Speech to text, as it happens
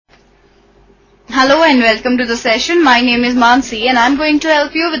Hello and welcome to the session. My name is Mansi and I am going to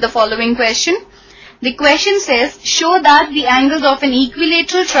help you with the following question. The question says, show that the angles of an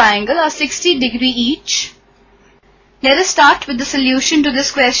equilateral triangle are 60 degrees each. Let us start with the solution to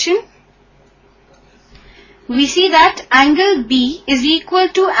this question. We see that angle B is equal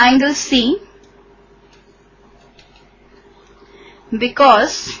to angle C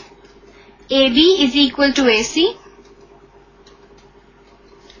because AB is equal to AC.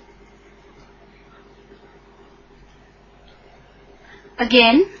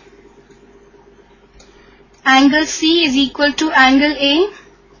 Again, angle C is equal to angle A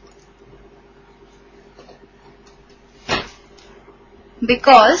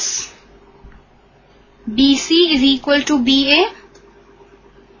because BC is equal to BA.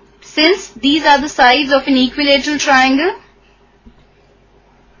 Since these are the sides of an equilateral triangle,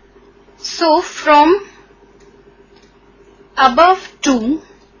 so from above two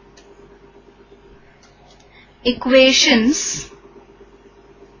equations,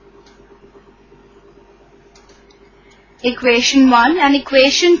 equation 1 and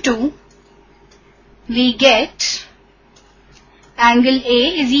equation 2, we get angle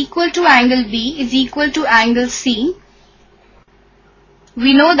A is equal to angle B is equal to angle C.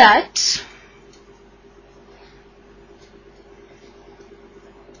 We know that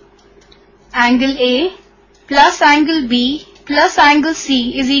angle A plus angle B plus angle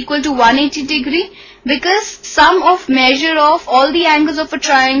C is equal to 180 degree because sum of measure of all the angles of a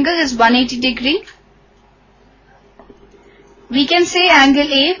triangle is 180 degree. We can say angle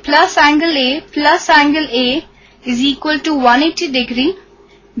A plus angle A plus angle A is equal to 180 degree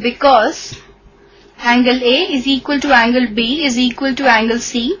because angle A is equal to angle B is equal to angle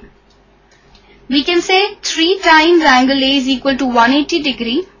C. We can say 3 times angle A is equal to 180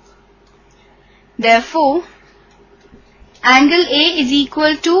 degree. Therefore, angle A is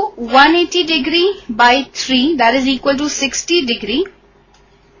equal to 180 degree by 3, that is equal to 60 degree.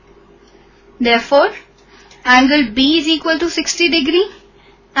 Therefore, angle B is equal to 60 degree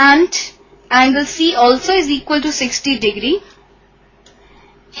and angle C also is equal to 60 degree.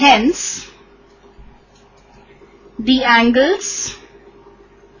 Hence, the angles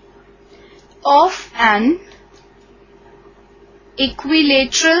of an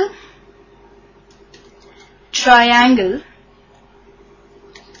equilateral triangle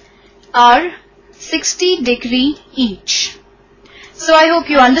are 60 degree each. So I hope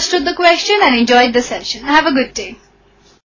you understood the question and enjoyed the session. Have a good day.